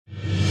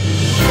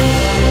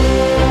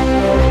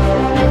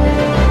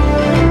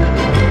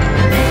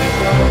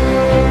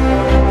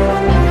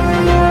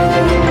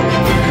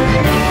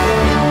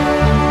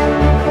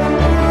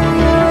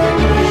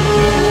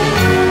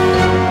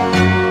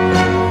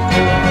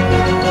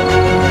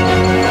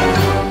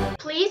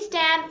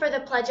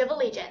Pledge of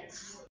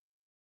Allegiance.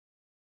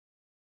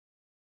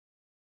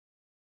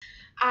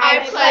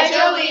 I pledge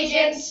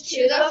allegiance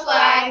to the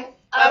flag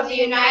of the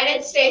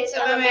United States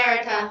of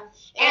America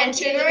and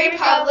to the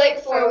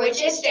republic for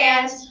which it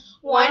stands,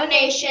 one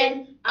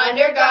nation,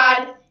 under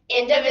God,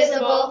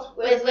 indivisible,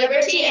 with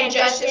liberty and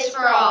justice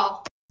for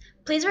all.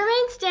 Please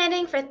remain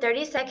standing for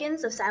 30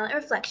 seconds of silent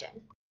reflection.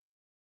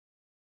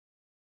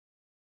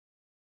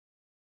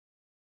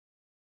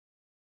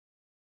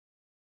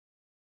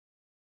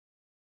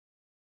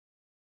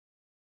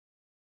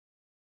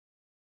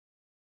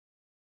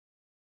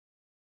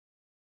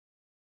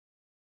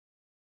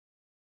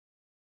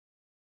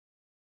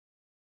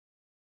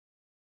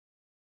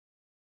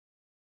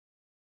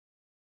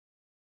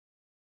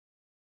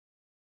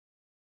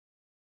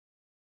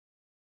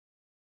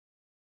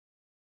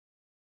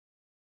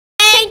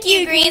 Thank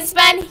you,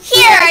 Greenspun.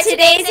 Here are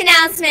today's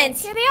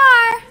announcements. Here they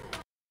are.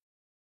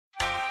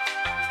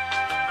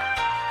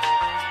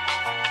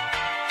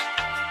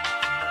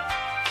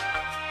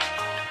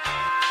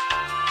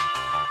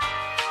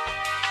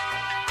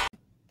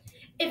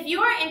 If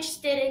you are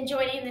interested in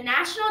joining the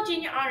National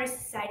Junior Honor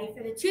Society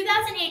for the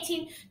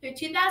 2018 through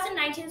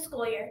 2019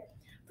 school year,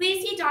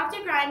 please see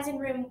Dr. Grimes in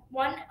room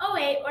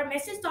 108 or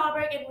Mrs.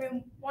 Dahlberg in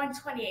room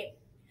 128.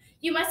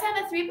 You must have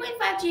a 3.5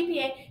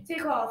 GPA to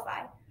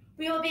qualify.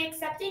 We will be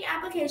accepting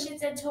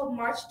applications until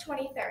March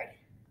 23rd.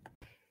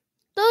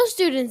 Those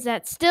students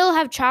that still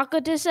have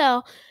chocolate to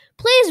sell,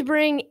 please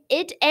bring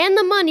it and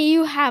the money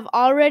you have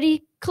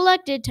already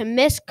collected to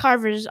Miss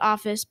Carver's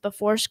office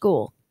before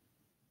school.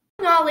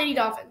 All Lady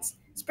Dolphins.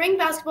 Spring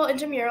basketball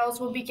intramurals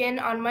will begin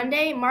on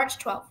Monday, March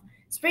 12th.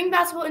 Spring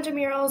basketball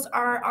intramurals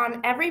are on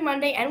every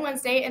Monday and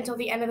Wednesday until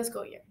the end of the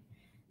school year.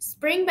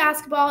 Spring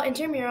basketball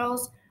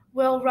intramurals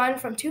will run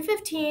from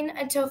 2:15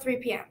 until 3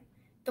 p.m.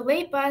 The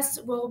late bus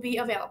will be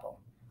available.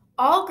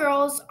 All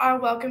girls are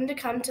welcome to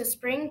come to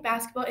spring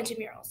basketball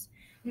intramurals.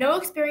 No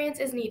experience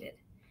is needed.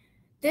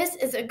 This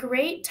is a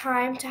great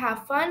time to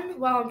have fun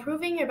while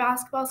improving your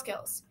basketball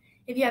skills.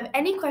 If you have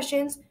any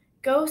questions,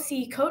 go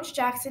see Coach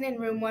Jackson in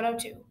room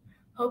 102.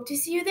 Hope to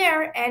see you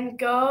there, and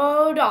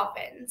go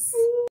Dolphins!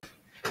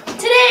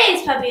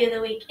 Today's puppy of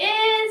the week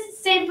is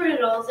St.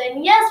 Brutal's,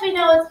 and yes, we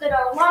know it's been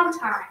a long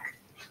time.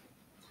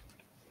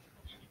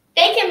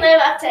 They can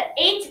live up to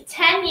 8 to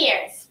 10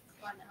 years.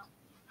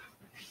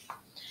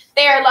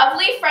 They are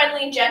lovely,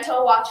 friendly,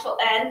 gentle, watchful,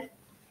 and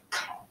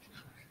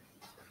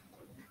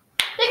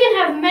They can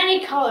have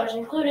many colors,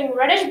 including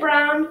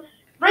reddish-brown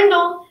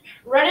brindle,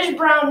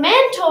 reddish-brown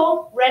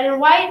mantle, red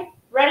and white,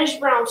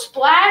 reddish-brown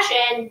splash,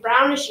 and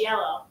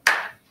brownish-yellow.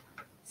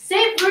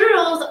 St.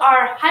 Brutal's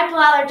are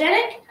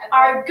hypoallergenic,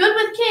 are good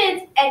with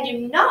kids, and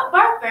do not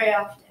bark very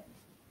often.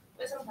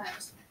 but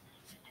sometimes.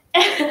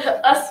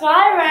 A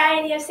small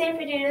variety of St.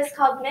 Brutal's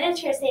called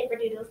miniature St.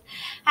 Brutal's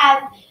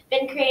have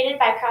been created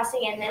by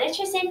crossing a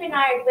miniature St.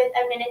 Bernard with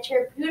a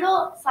miniature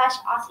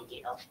poodle/Aussie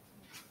Doodle.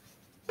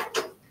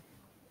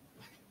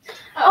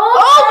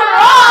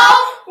 Overall,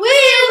 we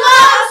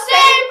love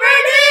St.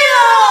 Brutal's!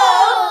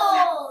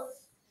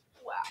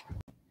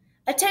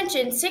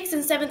 Attention 6th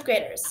and 7th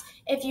graders.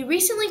 If you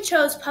recently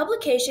chose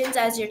publications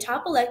as your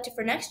top elective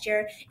for next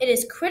year, it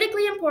is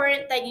critically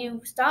important that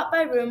you stop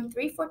by room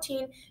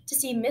 314 to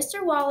see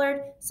Mr.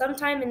 Wallard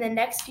sometime in the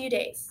next few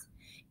days.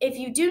 If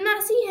you do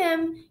not see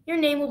him, your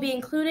name will be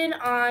included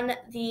on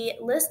the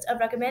list of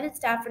recommended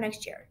staff for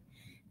next year.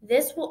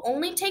 This will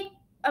only take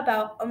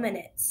about a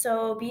minute,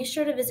 so be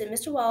sure to visit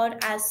Mr. Wallard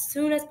as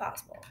soon as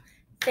possible.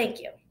 Thank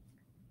you.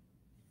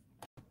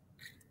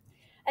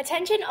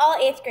 Attention all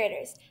 8th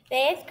graders. The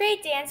 8th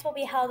grade dance will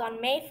be held on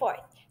May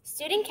 4th.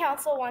 Student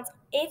Council wants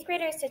 8th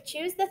graders to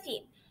choose the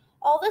theme.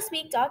 All this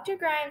week, Dr.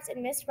 Grimes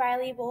and Miss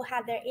Riley will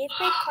have their 8th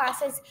grade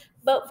classes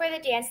vote for the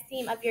dance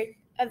theme of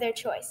their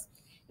choice.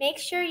 Make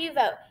sure you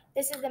vote.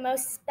 This is the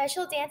most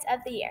special dance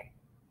of the year.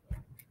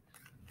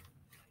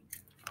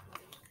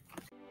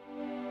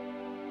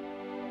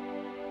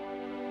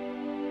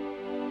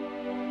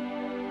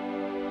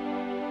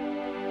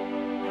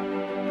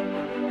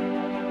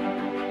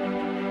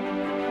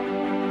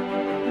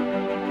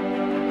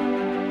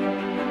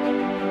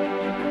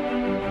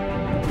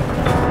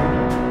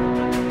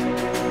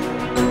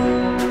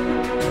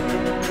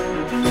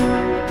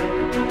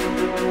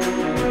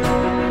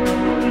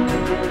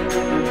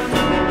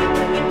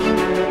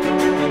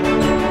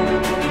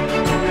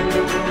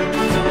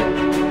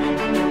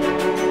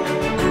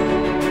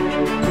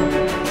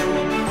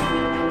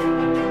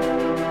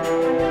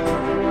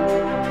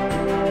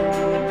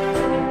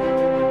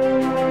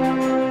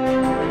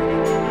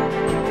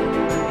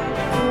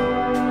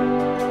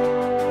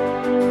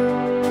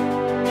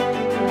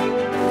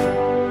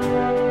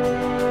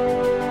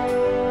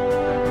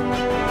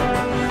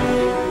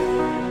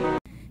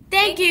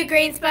 Thank you,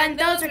 Greenspun.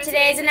 Those were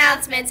today's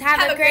announcements.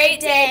 Have a great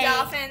day.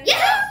 Dolphins.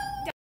 Yeah!